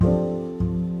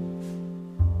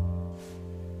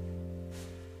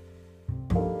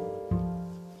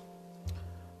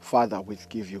Father, we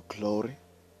give you glory.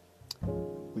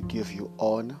 We give you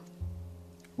honor.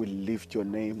 We lift your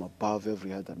name above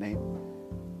every other name.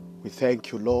 We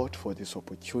thank you, Lord, for this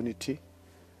opportunity.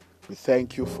 We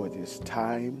thank you for this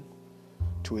time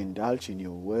to indulge in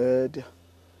your word,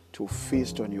 to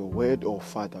feast on your word, oh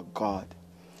Father God.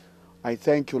 I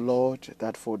thank you, Lord,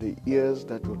 that for the ears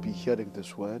that will be hearing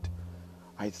this word,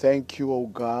 I thank you, oh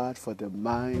God, for the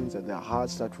minds and the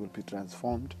hearts that will be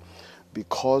transformed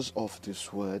because of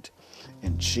this word.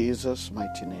 In Jesus'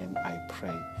 mighty name I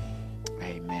pray.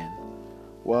 Amen.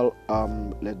 Well,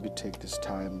 let me take this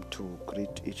time to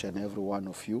greet each and every one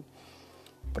of you,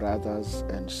 brothers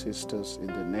and sisters, in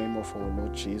the name of our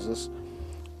Lord Jesus.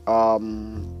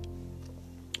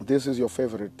 This is your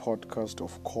favorite podcast,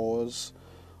 of course,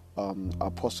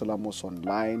 Apostle Amos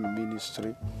Online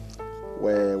Ministry,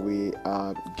 where we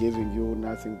are giving you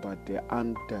nothing but the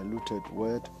undiluted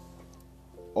word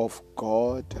of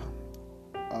God.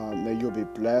 May you be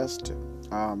blessed.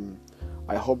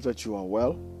 I hope that you are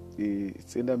well.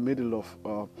 It's in the middle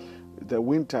of the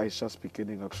winter is just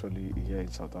beginning actually here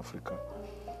in South Africa.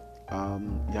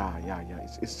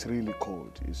 It's really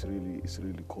cold. It's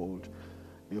really cold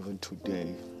even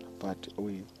today. But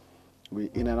we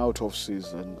in and out of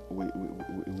season. We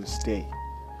stay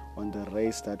on the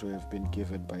race that we have been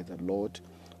given by the Lord.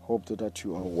 Hope that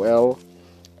you are well.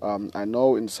 I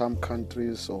know in some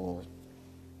countries or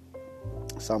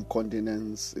some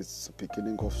continents it's the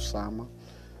beginning of summer.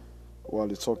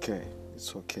 Well, it's okay.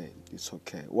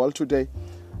 Well, today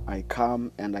I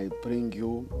come and I bring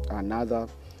you another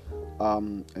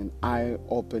an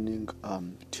eye-opening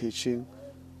teaching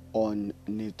on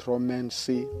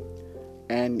necromancy,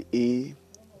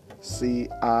 Necromancy.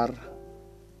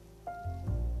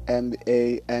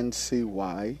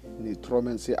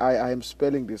 Necromancy. I am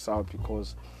spelling this out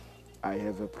because I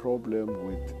have a problem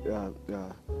with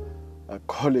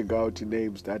calling out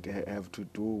names that have to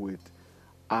do with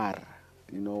R.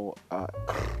 You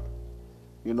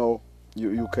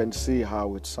can see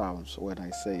how it sounds when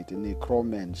I say it.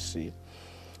 Necromancy.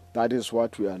 That is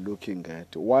what we are looking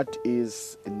at. What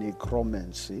is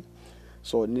necromancy?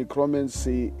 So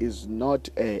necromancy is not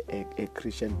a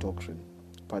Christian doctrine,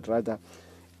 but rather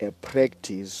a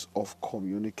practice of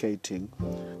communicating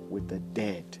with the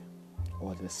dead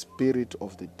or the spirit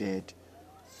of the dead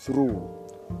through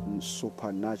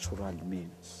supernatural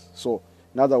means. So,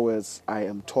 in other words, I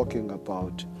am talking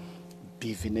about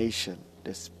divination,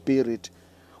 the spirit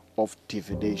of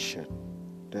divination,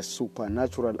 the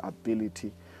supernatural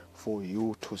ability for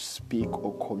you to speak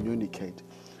or communicate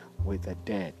with the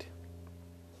dead.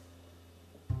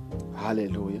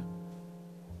 Hallelujah.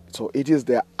 So it is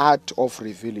the art of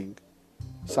revealing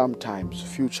sometimes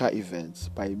future events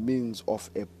by means of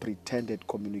a pretended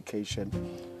communication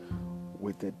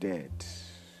with the dead.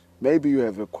 Maybe you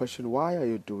have a question, why are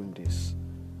you doing this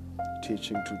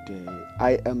teaching today?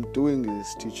 I am doing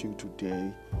this teaching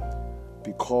today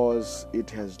because it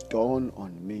has dawned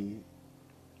on me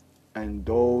and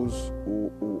those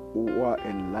who are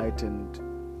enlightened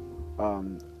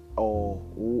or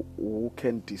who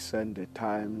can discern the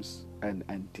times and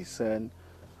discern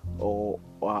or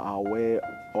are aware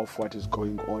of what is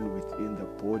going on within the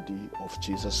body of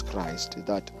Jesus Christ,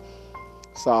 that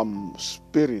some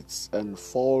spirits and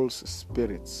false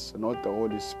spirits, not the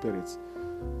Holy Spirits,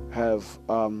 have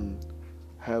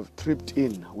tripped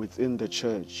in within the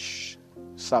church.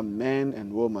 Some men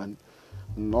and women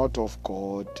not of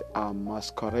God are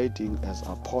masquerading as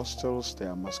apostles, they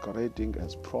are masquerading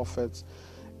as prophets,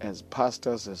 as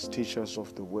pastors, as teachers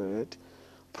of the word.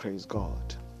 Praise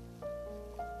God.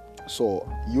 So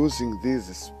using these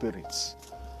spirits,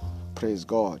 praise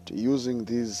God, using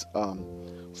these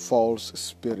false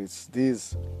spirits,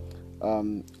 these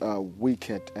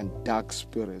wicked and dark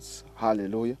spirits,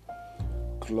 hallelujah,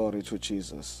 glory to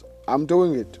Jesus. I'm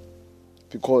doing it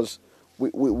because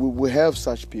we have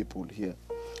such people here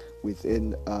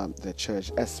within the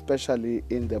church, especially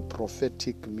in the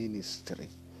prophetic ministry.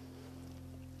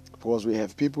 Because we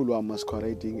have people who are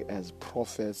masquerading as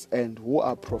prophets and who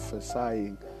are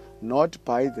prophesying not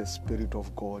by the Spirit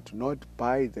of God, not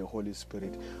by the Holy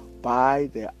Spirit, by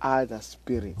the other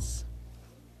spirits.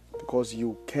 Because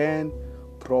you can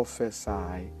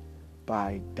prophesy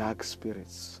by dark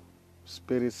spirits,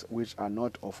 spirits which are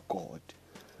not of God.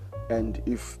 And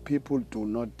if people do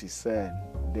not discern,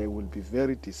 they will be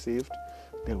very deceived.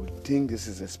 They will think this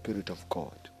is the Spirit of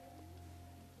God.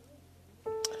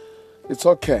 It's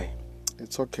okay.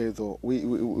 It's okay though.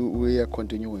 We are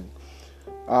continuing.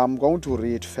 I'm going to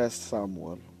read 1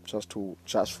 Samuel just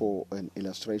for an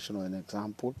illustration or an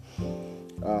example.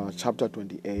 Chapter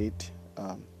 28,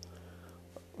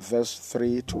 verse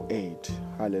 3 to 8.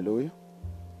 Hallelujah.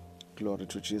 Glory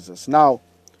to Jesus. Now,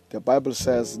 the Bible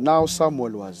says, now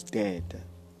Samuel was dead,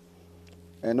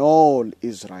 and all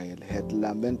Israel had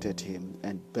lamented him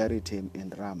and buried him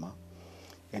in Ramah,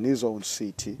 in his own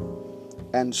city.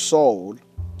 And Saul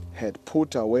had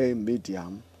put away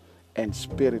Midian and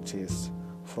spiritists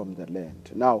from the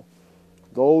land. Now,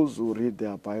 those who read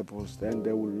their Bibles, then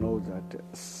they will know that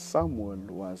Samuel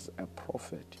was a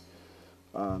prophet.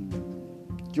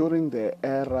 During the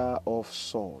era of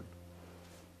Saul,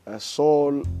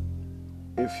 Saul,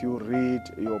 if you read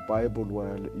your Bible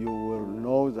well, you will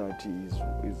know that he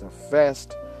is the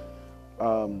first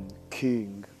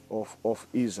king of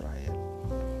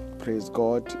Israel. Praise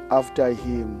God. After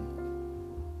him,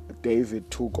 David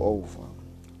took over.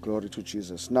 Glory to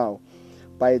Jesus. Now,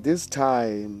 by this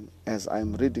time, as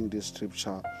I'm reading this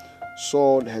scripture,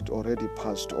 Saul had already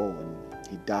passed on.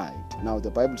 He died. Now, the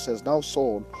Bible says, now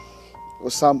Samuel.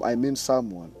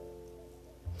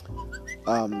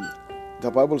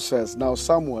 The Bible says, now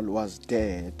Samuel was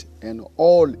dead, and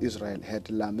all Israel had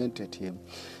lamented him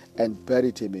and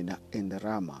buried him in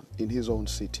Ramah, in his own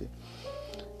city.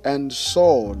 And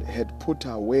Saul had put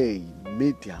away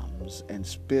mediums and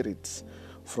spirits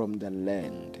from the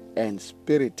land, and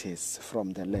spiritists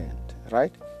from the land.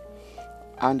 Right?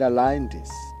 Underline this,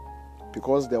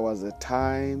 because there was a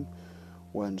time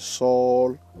when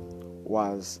Saul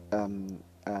was a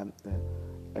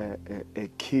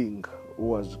king who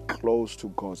was close to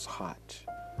God's heart.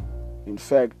 In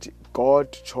fact,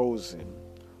 God chose him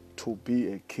to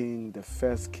be a king, the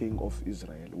first king of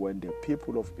Israel, when the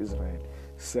people of Israel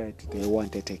said they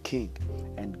wanted a king,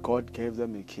 and God gave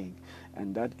them a king,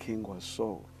 and that king was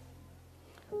Saul.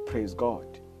 Praise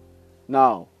God.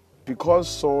 Now, because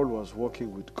Saul was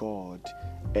walking with God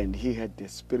and he had the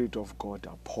Spirit of God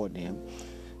upon him,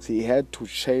 so he had to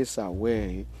chase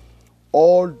away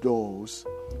all those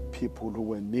people who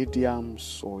were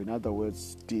mediums, or in other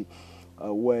words,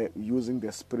 were using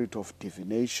the spirit of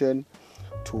divination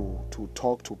to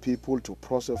talk to people, to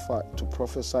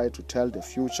prophesy, to tell the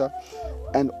future,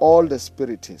 and all the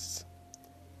spiritists.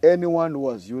 Anyone who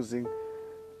was using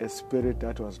a spirit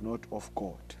that was not of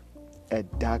God, a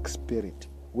dark spirit,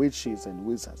 witches and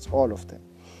wizards, all of them,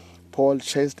 Paul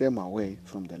chased them away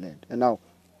from the land. And now,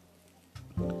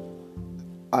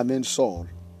 Saul.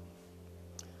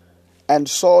 And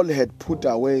Saul had put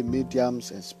away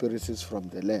mediums and spiritists from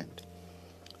the land.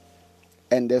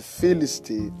 And the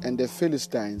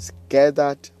Philistines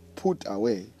gathered, put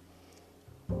away.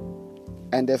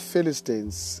 And the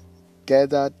Philistines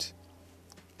gathered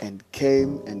and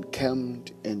came and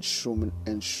camped in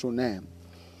Shunem.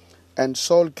 And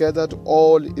Saul gathered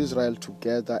all Israel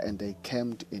together, and they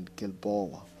camped in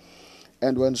Gilboa.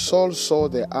 And when Saul saw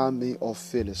the army of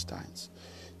Philistines,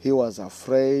 he was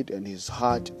afraid, and his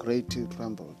heart greatly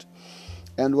trembled.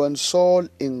 And when Saul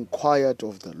inquired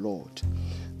of the Lord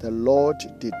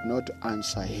did not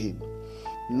answer him,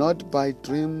 not by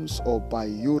dreams or by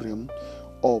Urim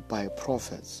or by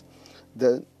prophets.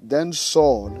 Then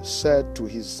Saul said to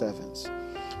his servants,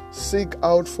 "Seek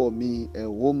out for me a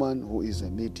woman who is a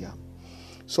medium,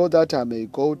 so that I may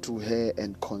go to her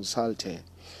and consult her."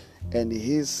 And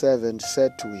his servant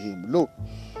said to him, "Look,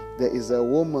 there is a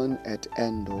woman at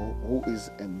Endor who is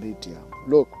a medium."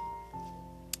 Look,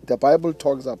 the Bible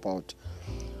talks about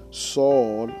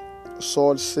Saul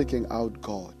seeking out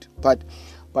God. But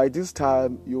by this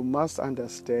time, you must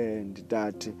understand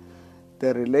that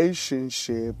the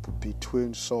relationship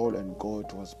between Saul and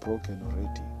God was broken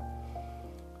already.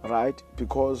 Right?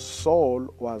 Because Saul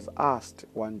was asked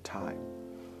one time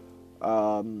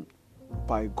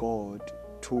by God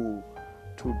to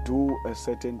do a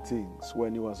certain things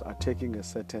when he was attacking a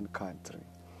certain country,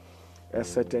 a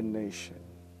certain nation,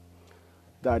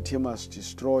 that he must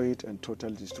destroy it and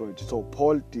totally destroy it. So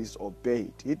Paul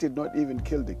disobeyed. He did not even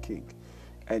kill the king,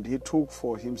 and he took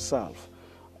for himself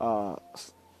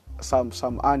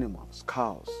some animals,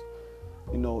 cows,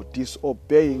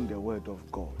 disobeying the word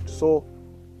of God. So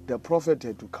the prophet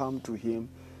had to come to him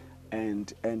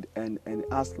and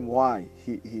ask him why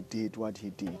he did what he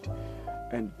did.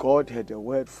 And God had a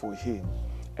word for him.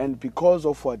 And because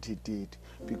of what he did,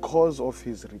 because of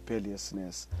his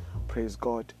rebelliousness, praise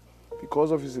God,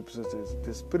 because of his rebelliousness,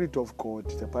 the Spirit of God,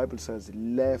 the Bible says,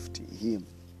 left him.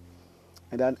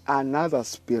 And then another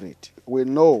spirit. We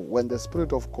know when the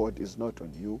Spirit of God is not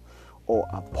on you, or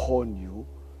upon you,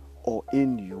 or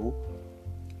in you,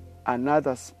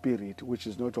 another spirit which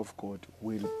is not of God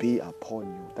will be upon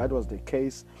you. That was the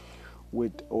case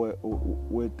with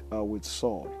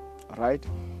Saul. right?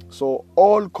 So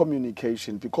all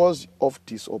communication, because of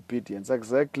disobedience,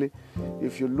 exactly,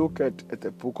 if you look at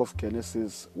the book of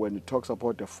Genesis, when it talks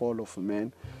about the fall of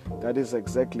man, that is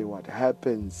exactly what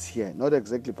happens here. Not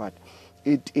exactly, but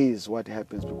it is what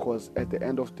happens, because at the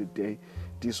end of the day,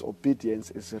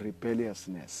 disobedience is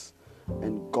rebelliousness,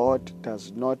 and God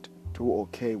does not do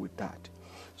okay with that.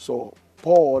 So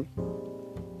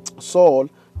Saul,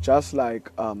 just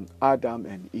like Adam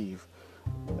and Eve,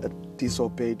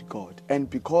 disobeyed God. And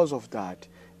because of that,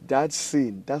 that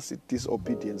sin, that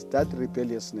disobedience, that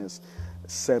rebelliousness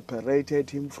separated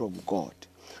him from God.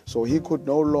 So he could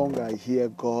no longer hear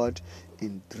God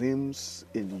in dreams,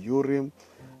 in Urim.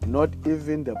 Not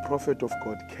even the prophet of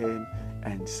God came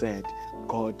and said,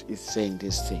 God is saying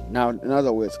this thing. Now, in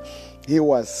other words, he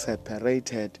was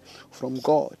separated from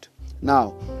God.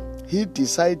 Now, he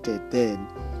decided then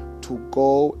to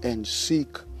go and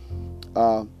seek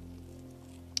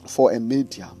for a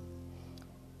medium.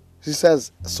 He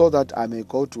says, so that I may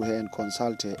go to her and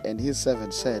consult her. And his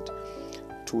servant said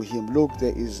to him, look,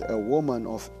 there is a woman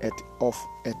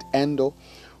at Endor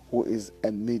who is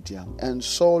a medium. And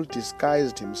Saul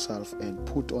disguised himself and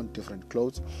put on different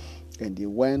clothes. And he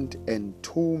went, and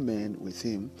 2 men with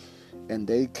him. And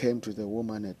they came to the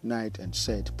woman at night and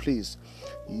said, please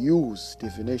use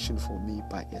divination for me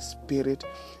by a spirit,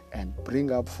 and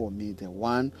bring up for me the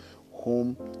one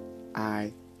whom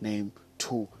I name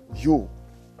to you.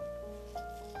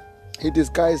 He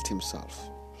disguised himself,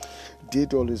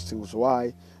 did all these things.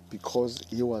 Why? Because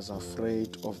he was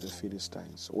afraid of the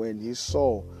Philistines. When he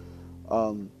saw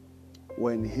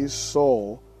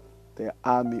the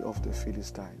army of the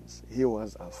Philistines, he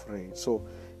was afraid. So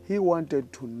he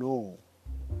wanted to know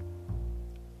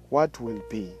what will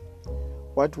be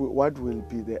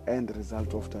the end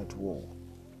result of that war.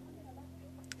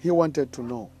 He wanted to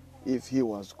know if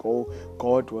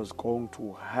God was going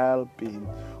to help him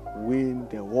win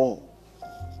the war.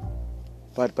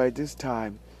 But by this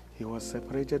time, he was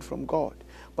separated from God.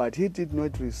 But he did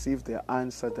not receive the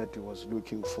answer that he was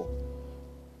looking for.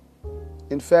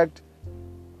 In fact,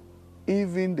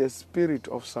 even the spirit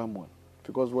of someone,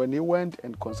 because when he went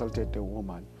and consulted the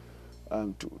woman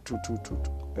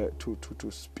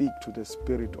to speak to the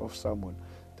spirit of someone,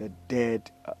 the dead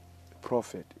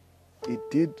prophet,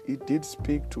 it did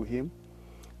speak to him,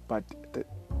 but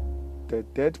the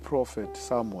dead prophet,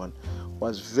 someone,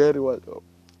 was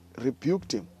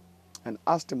rebuked him and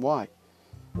asked him why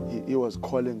he was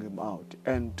calling him out,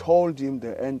 and told him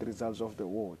the end results of the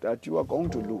war, that you are going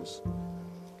to lose.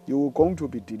 You are going to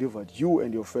be delivered. You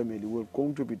and your family were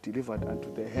going to be delivered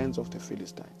unto the hands of the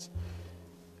Philistines.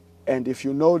 And if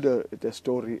you know the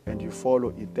story and you follow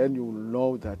it, then you will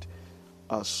know that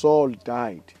Saul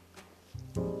died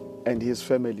and his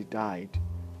family died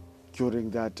during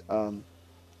that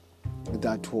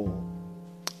war.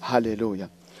 Hallelujah.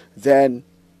 Then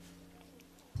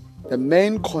the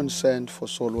main concern for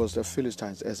Saul was the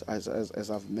Philistines,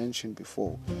 as I've mentioned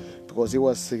before, because he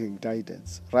was seeking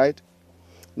guidance, right?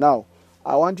 Now,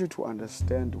 I want you to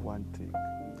understand one thing.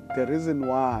 The reason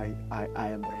why I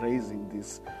am raising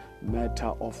this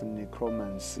matter of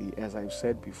necromancy, as I've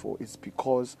said before, is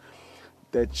because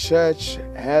the church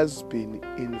has been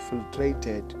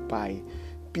infiltrated by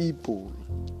people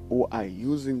who are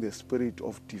using the spirit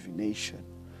of divination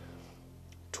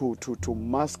to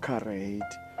masquerade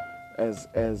as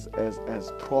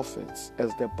prophets.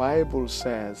 As the Bible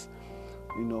says,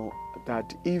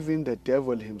 that even the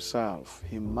devil himself,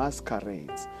 he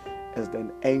masquerades as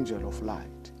an angel of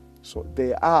light. So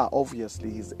they are obviously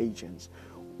his agents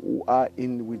who are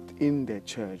within the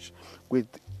church,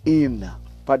 within.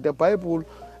 But the Bible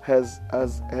has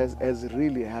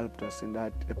really helped us in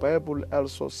that. The Bible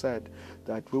also said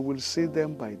that we will see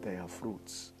them by their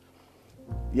fruits.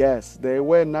 Yes, they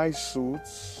wear nice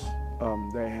suits,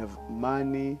 they have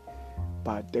money,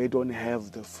 but they don't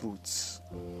have the fruits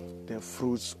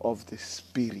of the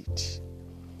Spirit.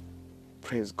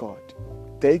 Praise God.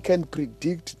 They can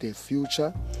predict the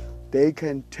future. They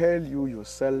can tell you your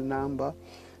cell number.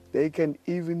 They can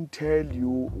even tell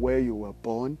you where you were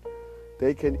born.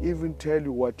 They can even tell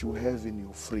you what you have in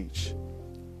your fridge.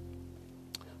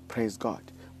 Praise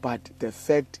God. But the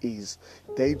fact is,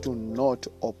 they do not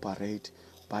operate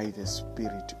by the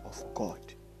Spirit of God.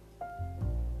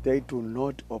 They do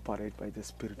not operate by the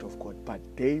Spirit of God, but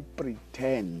they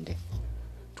pretend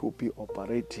to be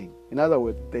operating. In other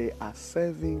words, they are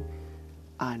serving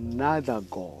another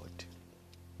God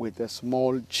with a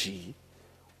small g,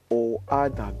 or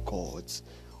other gods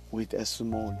with a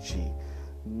small g.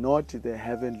 Not the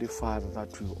Heavenly Father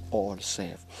that we all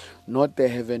serve. Not the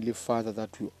Heavenly Father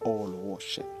that we all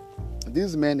worship.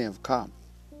 These men have come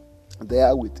They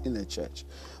are within the church.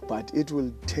 But it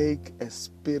will take a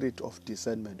spirit of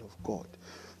discernment of God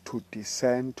to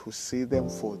discern, to see them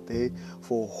for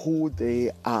who they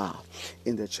are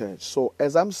in the church. So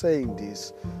as I'm saying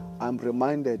this, I'm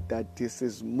reminded that this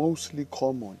is mostly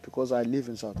common because I live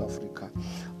in South Africa.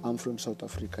 I'm from South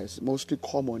Africa. It's mostly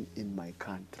common in my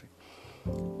country.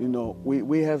 You know,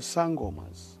 we have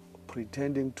sangomas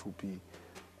pretending to be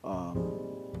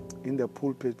in the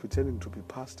pulpit, pretending to be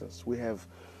pastors. We have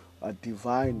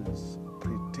diviners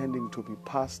pretending to be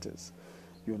pastors.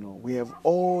 You know, we have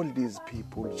all these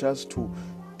people just to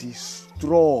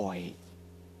destroy.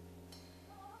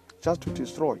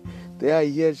 They are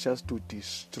here just to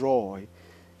destroy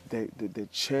the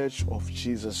church of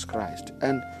Jesus Christ.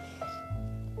 And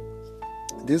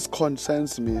this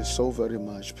concerns me so very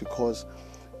much because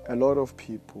a lot of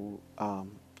people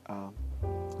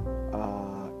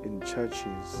in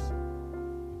churches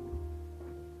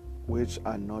which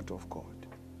are not of God.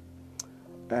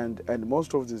 And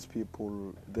most of these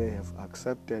people, they have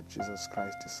accepted Jesus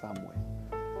Christ in some way.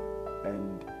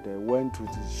 And they went to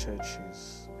these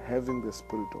churches having the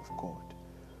Spirit of God.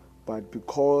 But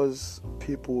because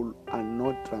people are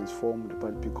not transformed,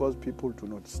 but because people do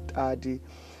not study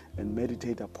and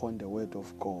meditate upon the Word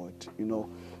of God, you know.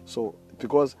 So,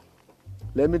 because,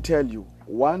 let me tell you,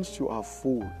 once you are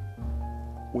full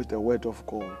with the Word of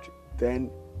God, then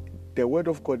the Word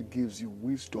of God gives you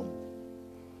wisdom.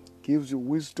 Gives you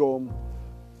wisdom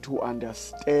to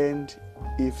understand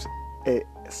if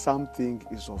something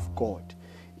is of God.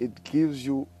 It gives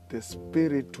you the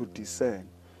spirit to discern,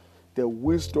 the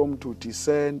wisdom to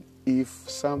discern if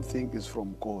something is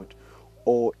from God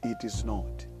or it is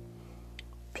not.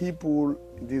 People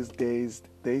these days,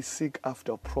 they seek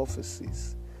after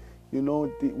prophecies. You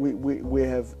know, we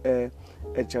have a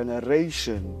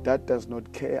generation that does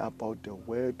not care about the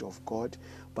Word of God,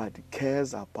 but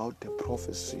cares about the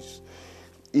prophecies.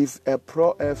 If a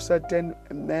certain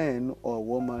man or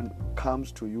woman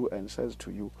comes to you and says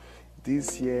to you,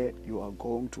 this year you are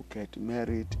going to get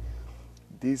married,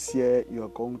 this year you are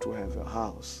going to have a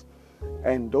house,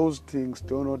 and those things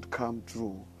do not come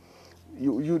true,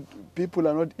 people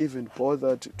are not even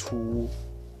bothered to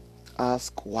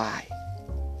ask why.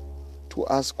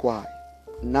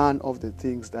 None of the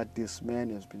things that this man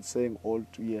has been saying all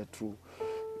year through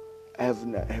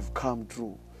have come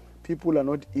true. People are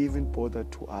not even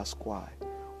bothered to ask why.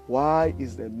 Why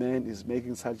is the man is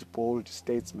making such bold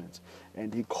statements,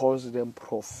 and he calls them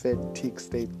prophetic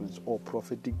statements or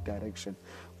prophetic direction,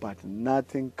 but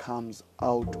nothing comes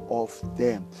out of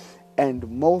them. And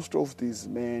most of these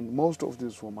men, most of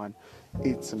these women,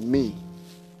 it's me.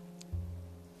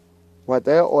 What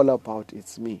they're all about,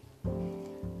 it's me.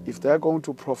 If they're going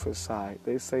to prophesy,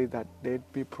 they say that let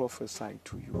me prophesy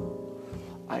to you.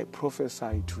 I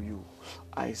prophesy to you.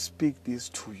 I speak this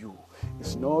to you.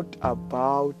 It's not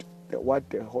about what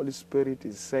the Holy Spirit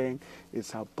is saying.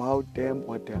 It's about them,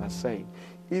 what they are saying.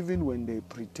 Even when they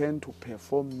pretend to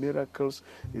perform miracles,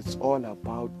 it's all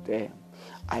about them.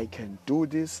 I can do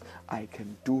this, I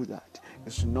can do that.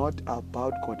 It's not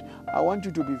about God. I want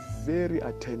you to be very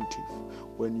attentive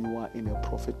when you are in a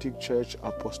prophetic church,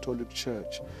 apostolic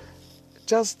church.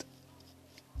 Just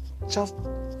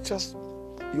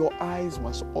your eyes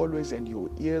must always and your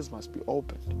ears must be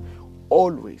opened.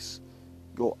 Always.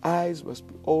 Your eyes must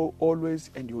be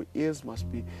always and your ears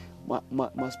must be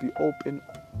open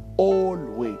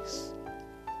always.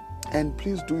 And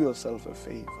please do yourself a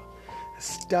favor.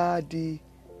 Study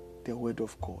the Word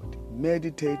of God.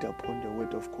 Meditate upon the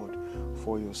Word of God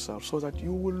for yourself so that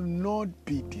you will not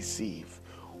be deceived.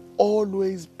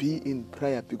 Always be in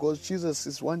prayer, because Jesus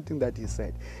is one thing that he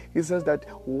said. He says that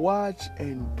watch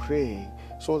and pray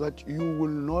so that you will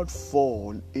not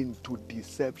fall into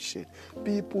deception.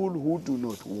 People who do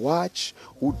not watch,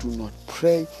 who do not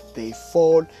pray, they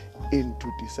fall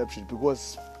into deception because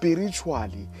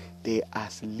spiritually they are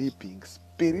sleeping.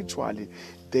 Spiritually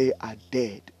they are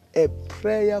dead. A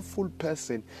prayerful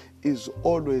person is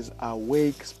always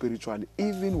awake spiritually,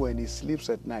 even when he sleeps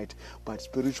at night, but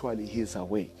spiritually he is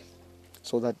awake,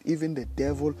 so that even the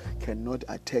devil cannot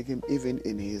attack him even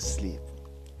in his sleep.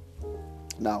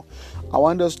 Now, I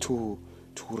want us to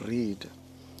read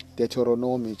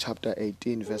Deuteronomy chapter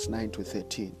 18, verse 9 to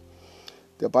 13.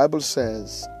 The Bible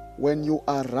says, when you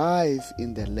arrive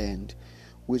in the land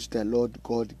which the Lord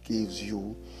God gives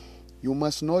you, you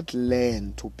must not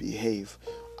learn to behave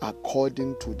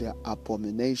according to the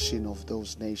abomination of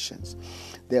those nations.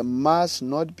 There must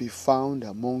not be found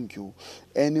among you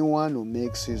anyone who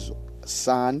makes his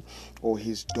son or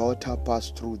his daughter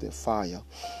pass through the fire,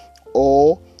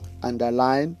 or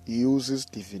underline uses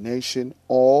divination,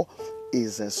 or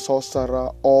is a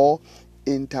sorcerer, or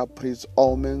interprets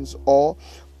omens, or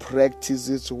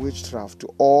practices witchcraft,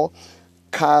 or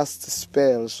casts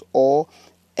spells, or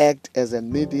act as a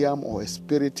medium or a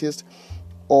spiritist,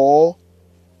 or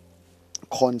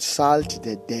consult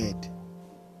the dead.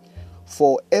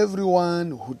 For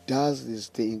everyone who does this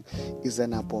thing is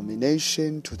an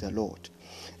abomination to the Lord.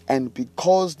 And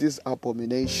because this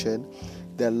abomination,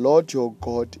 the Lord your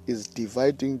God is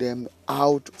dividing them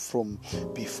out from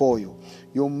before you.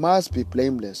 You must be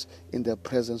blameless in the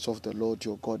presence of the Lord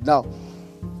your God. Now,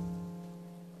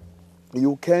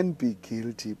 you can be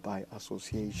guilty by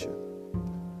association.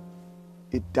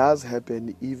 It does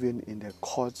happen even in the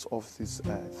courts of this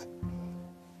earth,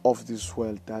 of this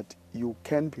world, that you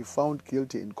can be found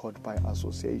guilty in court by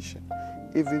association,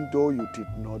 even though you did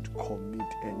not commit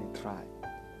any crime.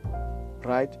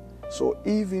 Right? So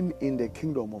even in the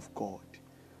kingdom of God,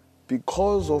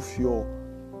 because of your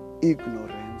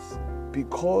ignorance,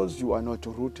 because you are not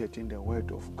rooted in the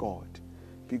word of God,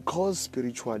 because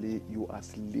spiritually you are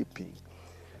sleeping,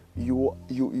 you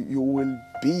will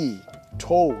be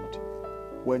told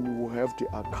when you will have the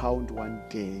account one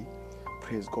day,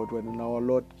 praise God, when our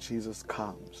Lord Jesus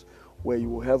comes, where you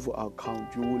will have an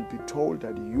account, you will be told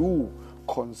that you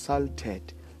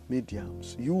consulted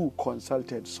mediums, you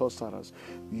consulted sorcerers,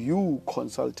 you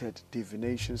consulted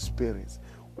divination spirits,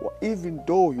 even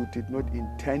though you did not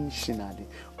intentionally,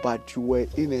 but you were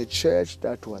in a church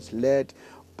that was led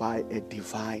by a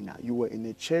diviner. You were in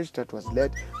a church that was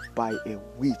led by a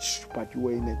witch, but you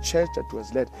were in a church that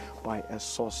was led by a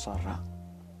sorcerer.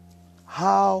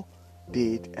 How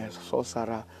did a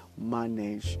sorcerer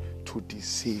manage to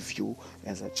deceive you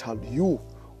as a child? You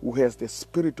who has the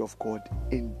Spirit of God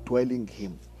indwelling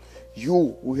him.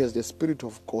 You who has the Spirit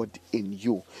of God in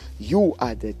you. You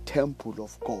are the temple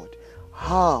of God.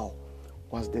 How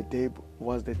was the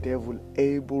devil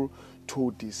able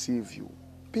to deceive you?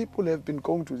 People have been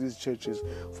going to these churches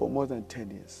for more than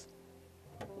 10 years.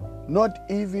 Not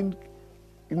even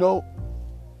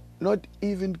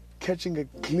catching a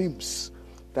glimpse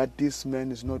that this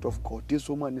man is not of God, this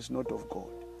woman is not of God.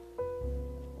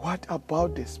 What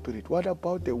about the Spirit? What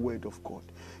about the Word of God?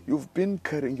 You've been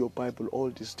carrying your Bible all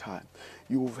this time.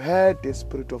 You've had the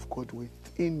Spirit of God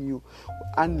within you.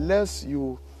 Unless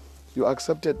you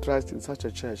accepted Christ in such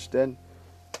a church, then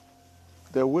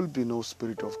there will be no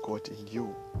Spirit of God in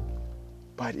you.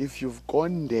 But if you've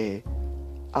gone there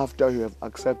after you have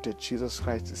accepted Jesus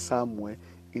Christ somewhere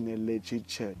in a legit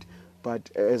church, but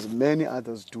as many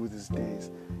others do these days,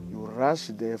 you rush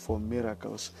there for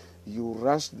miracles. You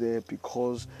rush there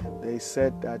because they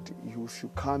said that you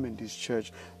should come in this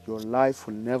church. Your life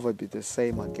will never be the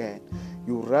same again.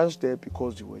 You rush there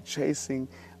because you were chasing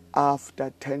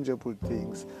after tangible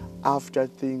things, after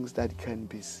things that can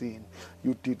be seen.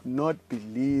 You did not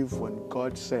believe when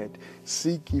God said,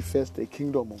 seek ye first the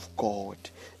kingdom of God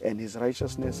and his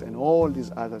righteousness, and all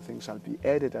these other things shall be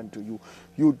added unto you.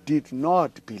 You did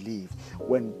not believe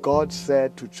when God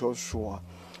said to Joshua,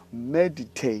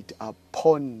 meditate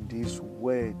upon this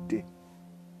word.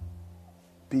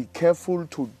 Be careful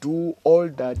to do all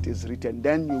that is written,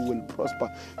 then you will prosper.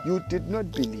 You did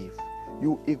not believe.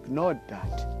 You ignored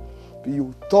that.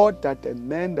 You thought that the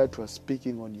man that was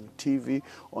speaking on your TV,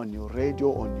 on your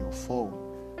radio, on your phone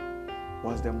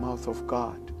was the mouth of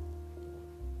God.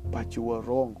 But you were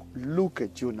wrong. Look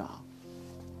at you now.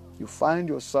 You find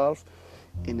yourself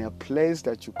in a place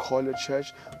that you call a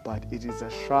church, but it is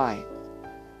a shrine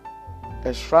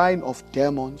of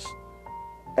demons,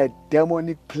 a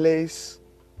demonic place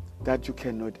that you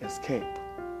cannot escape,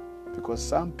 because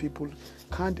some people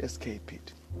can't escape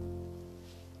it.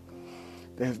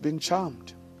 They have been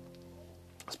charmed,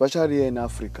 especially here in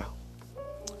Africa.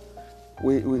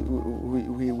 We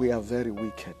are very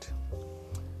wicked.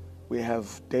 We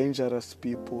have dangerous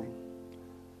people,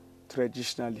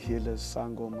 traditional healers,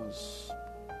 sangomas.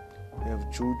 We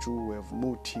have juju, we have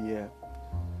muti here.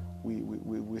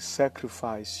 We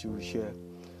sacrifice you here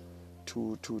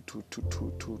to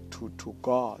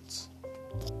gods.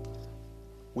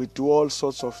 We do all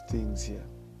sorts of things here.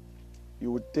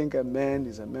 You would think a man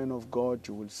is a man of God.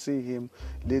 You will see him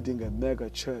leading a mega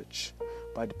church.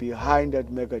 But behind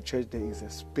that mega church, there is a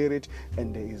spirit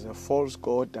and there is a false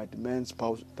god that man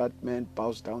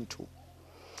bows down to.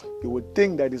 You would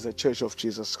think that is a church of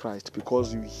Jesus Christ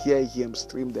because you hear him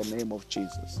scream the name of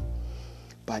Jesus.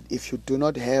 But if you do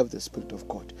not have the Spirit of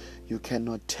God, you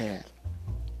cannot tell.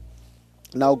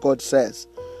 Now God says,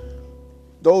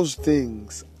 those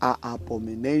things are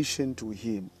abomination to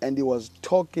him. And he was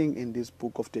talking in this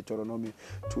book of Deuteronomy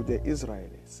to the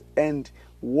Israelites and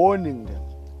warning them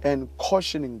and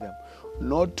cautioning them.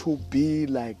 not to be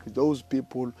like those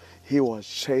people he was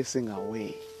chasing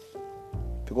away.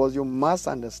 Because you must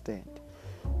understand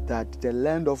that the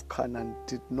land of Canaan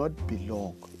did not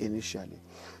belong initially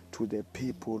to the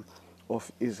people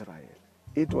of Israel.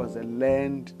 It was a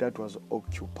land that was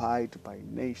occupied by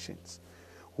nations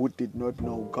who did not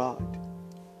know God,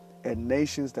 and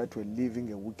nations that were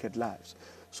living a wicked lives.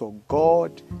 So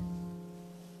God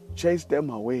chased them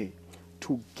away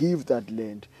to give that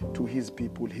land to his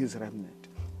people, his remnant.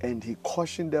 And he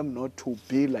cautioned them not to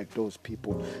be like those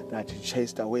people that he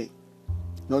chased away,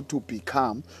 not to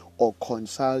become or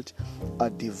consult a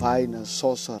diviner,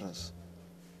 sorcerers,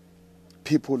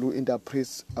 people who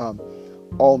interpret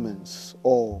omens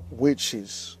or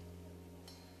witches.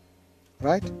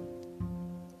 Right?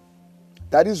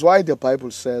 That is why the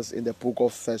Bible says in the book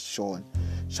of 1 John,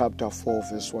 chapter 4,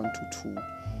 verse 1 to 2,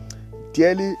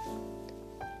 dearly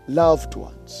loved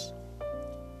ones,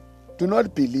 do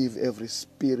not believe every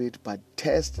spirit, but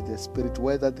test the spirit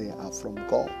whether they are from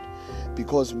God.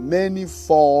 Because many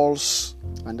false,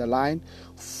 underline,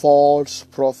 false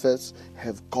prophets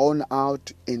have gone out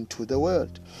into the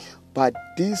world. But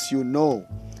this you know,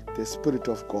 the Spirit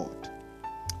of God.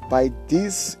 By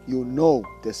this you know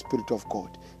the Spirit of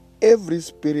God. Every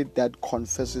spirit that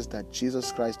confesses that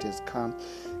Jesus Christ has come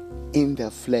in the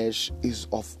flesh is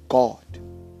of God.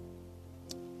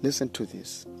 Listen to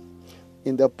this.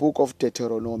 In the book of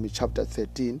Deuteronomy, chapter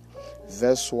 13,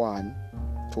 verse 1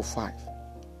 to 5.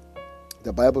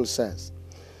 The Bible says,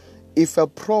 if a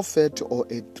prophet or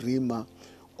a dreamer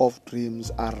of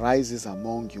dreams arises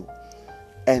among you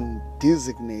and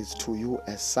designates to you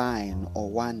a sign or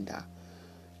wonder,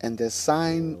 and the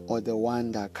sign or the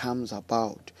wonder comes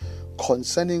about,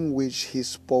 concerning which he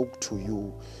spoke to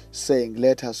you, saying,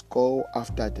 let us go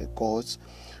after the gods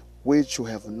which you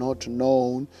have not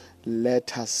known,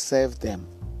 let us serve them.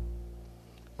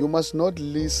 You must not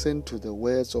listen to the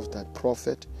words of that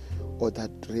prophet or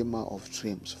that dreamer of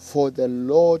dreams. For the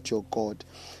Lord your God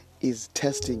is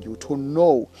testing you to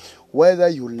know whether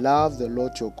you love the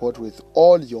Lord your God with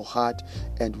all your heart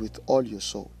and with all your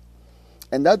soul.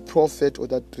 And that prophet or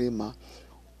that dreamer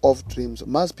of dreams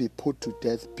must be put to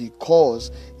death,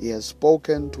 because he has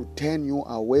spoken to turn you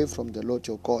away from the Lord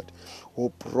your God, who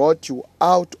brought you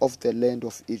out of the land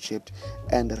of Egypt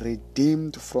and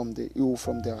redeemed you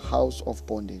from the house of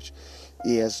bondage.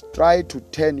 He has tried to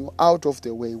turn you out of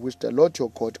the way which the Lord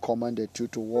your God commanded you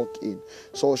to walk in.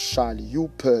 So shall you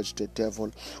purge the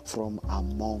devil from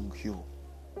among you.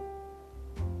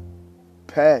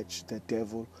 Purge the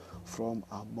devil from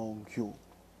among you.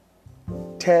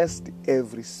 Test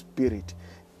every spirit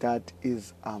that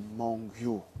is among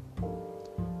you.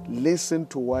 Listen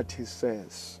to what he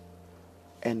says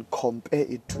and compare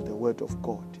it to the word of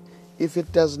God. If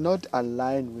it does not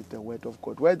align with the word of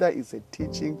God, whether it's a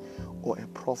teaching or a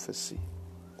prophecy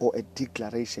or a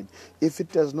declaration, if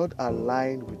it does not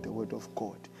align with the word of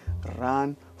God,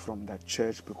 run from that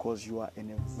church, because you are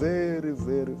in a very,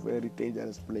 very, very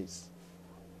dangerous place.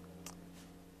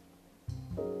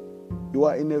 You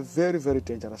are in a very, very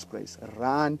dangerous place.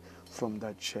 Run from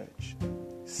that church.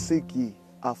 Seek ye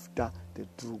after the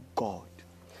true God,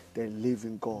 the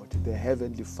living God, the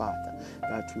heavenly Father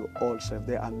that we all serve.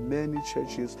 There are many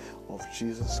churches of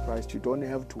Jesus Christ. You don't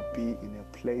have to be in a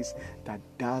place that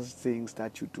does things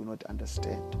that you do not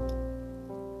understand.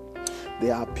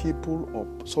 There are people or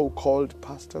so-called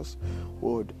pastors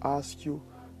who would ask you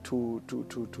to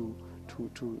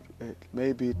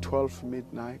maybe 12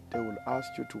 midnight, they will ask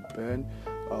you to burn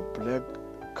black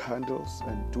candles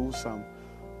and do some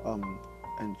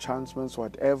enchantments,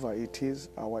 whatever it is,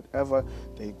 or whatever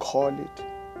they call it.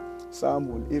 Some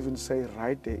will even say,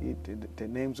 write the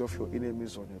names of your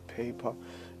enemies on a paper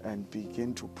and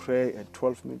begin to pray at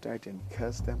 12 midnight and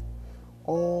curse them.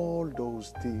 All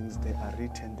those things, they are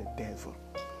written the devil.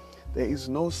 There is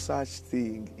no such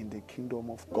thing in the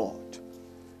kingdom of God.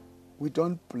 We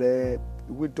don't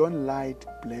light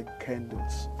black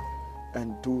candles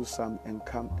and do some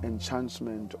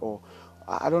enchantment, or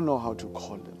I don't know how to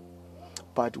call them.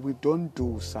 But we don't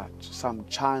do such. Some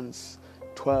chants,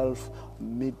 12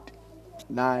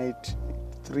 midnight,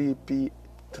 3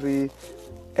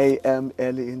 a.m.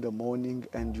 early in the morning,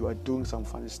 and you are doing some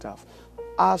funny stuff.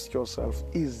 Ask yourself,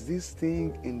 is this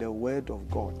thing in the Word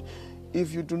of God?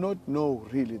 If you do not know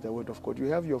really the Word of God, you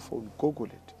have your phone, Google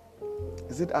it.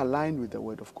 Is it aligned with the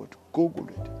Word of God? Google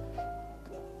it.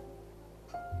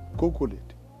 Google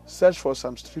it. Search for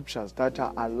some scriptures that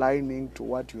are aligning to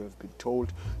what you have been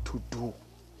told to do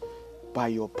by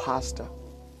your pastor,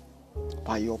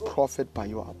 by your prophet, by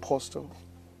your apostle.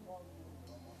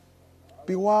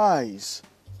 Be wise.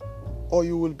 or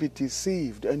you will be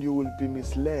deceived and you will be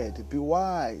misled. Be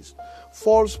wise.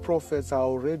 False prophets are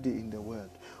already in the world.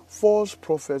 False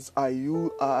prophets are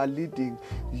leading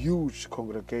huge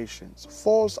congregations.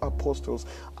 False apostles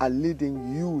are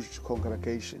leading huge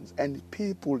congregations. And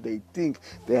people, they think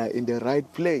they are in the right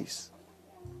place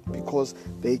because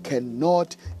they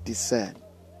cannot discern.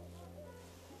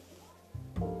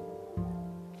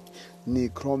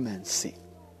 Necromancy.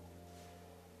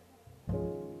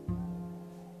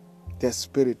 The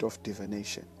spirit of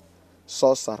divination.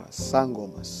 Sorcerers,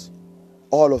 sangomas.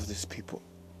 All of these people.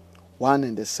 One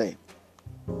and the same.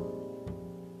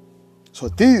 So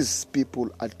these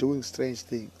people are doing strange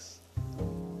things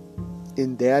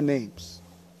in their names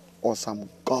or some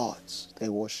gods they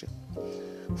worship.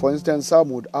 For instance,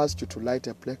 some would ask you to light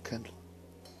a black candle,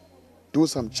 do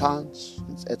some chants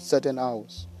at certain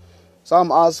hours.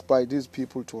 Some ask by these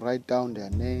people to write down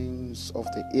their names of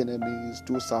the enemies,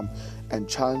 do some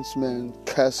enchantment,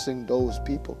 cursing those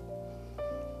people.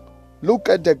 Look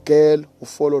at the girl who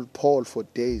followed Paul for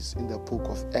days in the book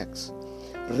of Acts.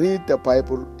 Read the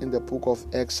Bible in the book of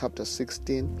Acts chapter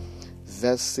 16,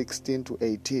 verse 16 to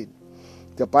 18.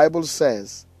 The Bible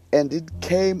says, "And it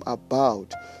came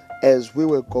about as we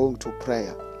were going to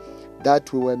prayer,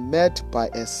 that we were met by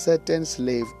a certain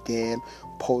slave girl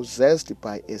possessed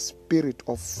by a spirit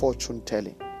of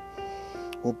fortune-telling,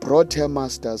 who brought her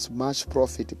masters much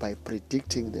profit by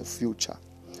predicting the future.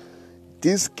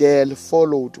 This girl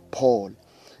followed Paul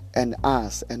and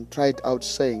us and cried out,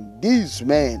 saying, 'These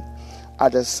men are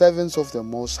the servants of the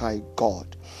Most High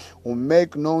God, who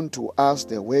make known to us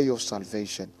the way of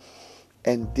salvation.'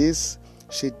 And this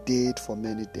she did for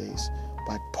many days.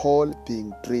 But Paul,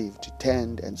 being grieved,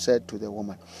 turned and said to the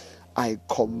woman, 'I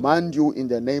command you in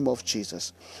the name of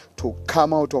Jesus to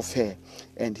come out of her.'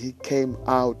 And he came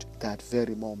out that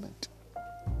very moment."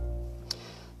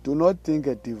 Do not think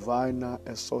a diviner,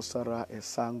 a sorcerer, a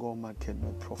sangoma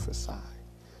cannot prophesy.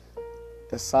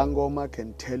 A sangoma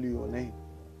can tell you your name.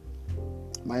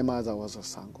 My mother was a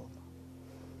sangoma.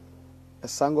 A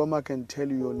sangoma can tell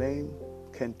you your name,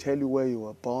 can tell you where you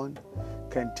were born,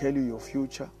 can tell you your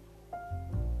future.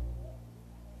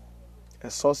 A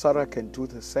sorcerer can do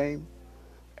the same.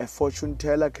 A fortune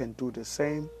teller can do the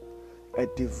same. A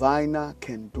diviner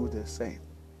can do the same.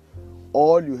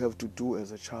 All you have to do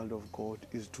as a child of God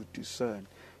is to discern.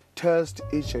 Test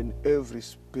each and every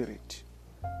spirit.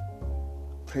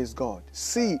 Praise God.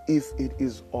 See if it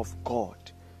is of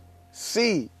God.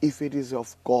 See if it is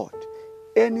of God.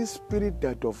 Any spirit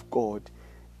that of God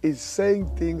is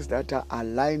saying things that are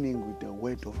aligning with the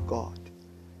word of God.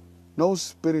 No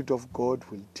spirit of God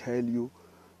will tell you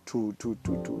to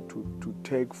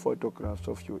take photographs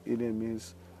of your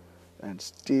enemies and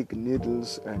stick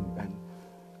needles and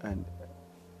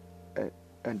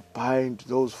bind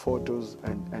those photos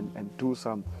and do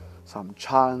some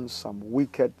chants, some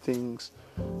wicked things,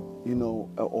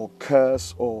 or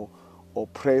curse or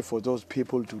pray for those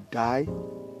people to die.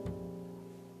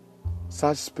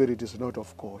 Such spirit is not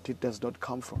of God. It does not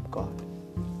come from God.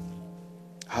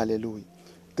 Hallelujah.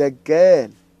 The girl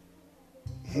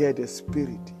had a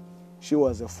spirit. She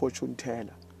was a fortune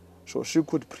teller. So she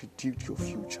could predict your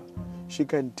future. She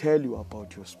can tell you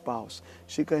about your spouse.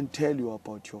 She can tell you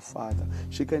about your father.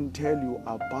 She can tell you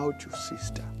about your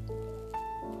sister.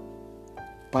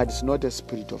 But it's not a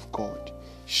spirit of God.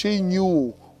 She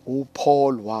knew who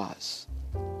Paul was.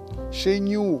 She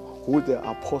knew who the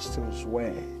apostles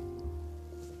were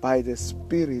by the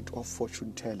spirit of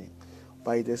fortune telling,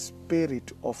 by the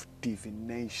spirit of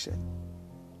divination.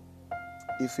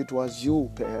 If it was you,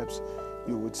 perhaps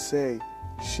you would say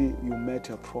you met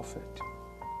a prophet.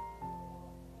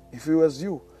 If it was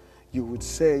you, you would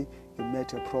say you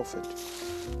met a prophet.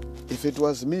 If it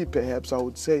was me, perhaps I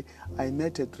would say I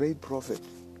met a great prophet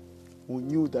who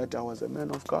knew that I was a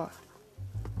man of God.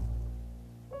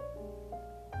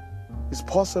 It's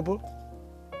possible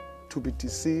to be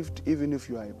deceived even if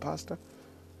you are a pastor.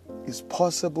 It's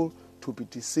possible to be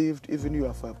deceived even if you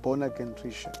are a born-again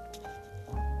Christian.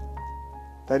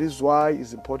 That is why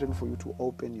it's important for you to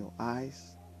open your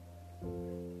eyes,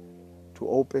 to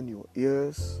open your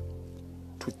ears,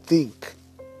 to think,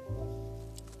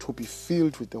 to be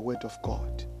filled with the word of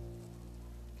God,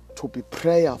 to be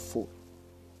prayerful.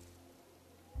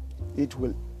 It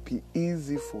will be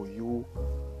easy for you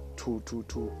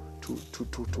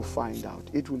to find out.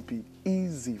 It will be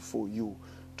easy for you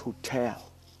to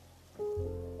tell.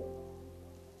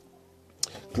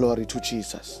 Glory to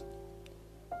Jesus.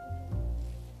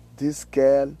 This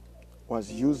girl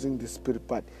was using the spirit,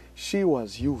 but she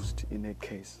was used in a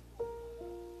case.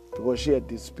 Because she had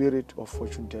the spirit of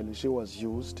fortune telling, she was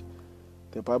used.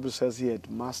 The Bible says he had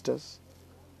masters,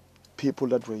 people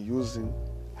that were using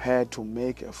her to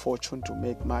make a fortune, to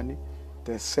make money.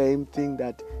 The same thing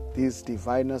that these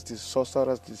diviners, these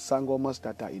sorcerers, these sangomas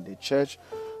that are in the church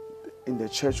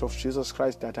of Jesus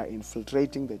Christ, that are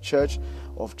infiltrating the church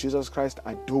of Jesus Christ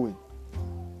are doing.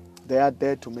 They are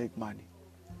there to make money.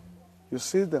 You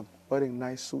see them wearing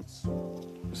nice suits.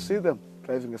 You see them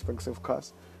driving expensive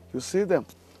cars. You see them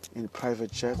in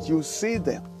private jets. You see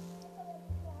them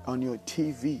on your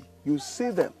TV. You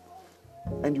see them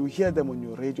and you hear them on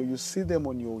your radio. You see them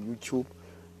on your YouTube.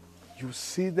 You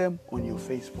see them on your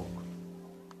Facebook.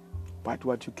 But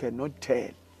what you cannot tell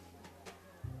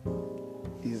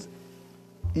is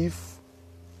if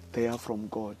they are from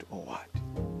God or what.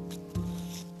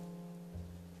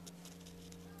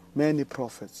 Many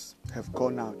prophets have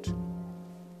gone out.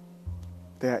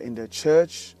 They are in the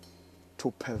church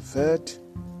to pervert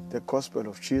the gospel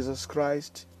of Jesus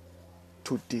Christ,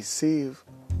 to deceive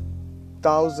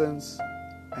thousands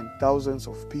and thousands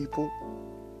of people,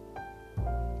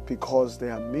 because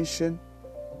their mission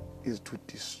is to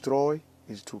destroy,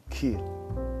 is to kill.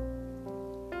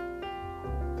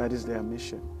 That is their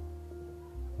mission,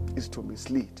 is to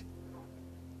mislead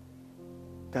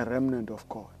the remnant of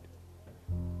God.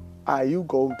 Are you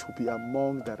going to be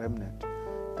among the remnant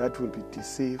that will be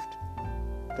deceived,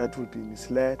 that will be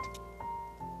misled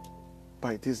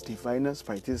by these diviners,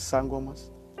 by these sangomas,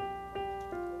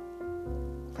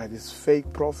 by these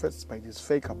fake prophets, by these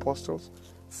fake apostles,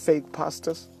 fake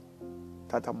pastors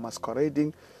that are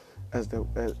masquerading as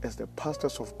the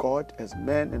pastors of God, as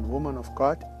men and women of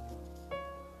God?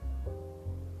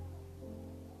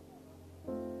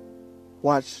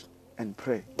 Watch and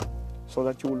pray so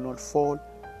that you will not fall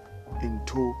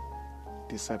into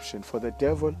deception. For the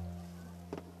devil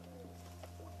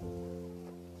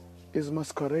is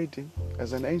masquerading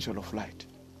as an angel of light.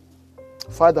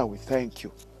 Father, we thank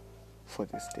you for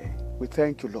this day. We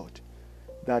thank you, Lord,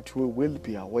 that we will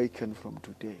be awakened from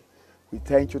today. We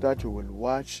thank you that we will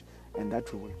watch and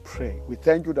that we will pray. We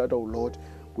thank you that, oh Lord,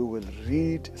 we will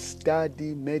read,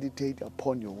 study, meditate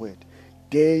upon your word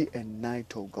day and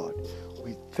night, oh God.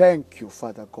 We thank you,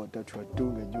 Father God, that you are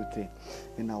doing a new thing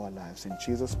in our lives. In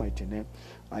Jesus' mighty name,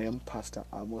 I am Pastor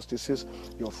Amos. This is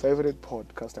your favorite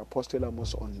podcast, Apostle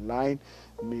Amos Online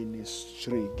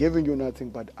Ministry, giving you nothing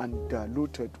but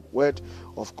undiluted word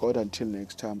of God. Until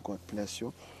next time, God bless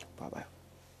you. Bye-bye.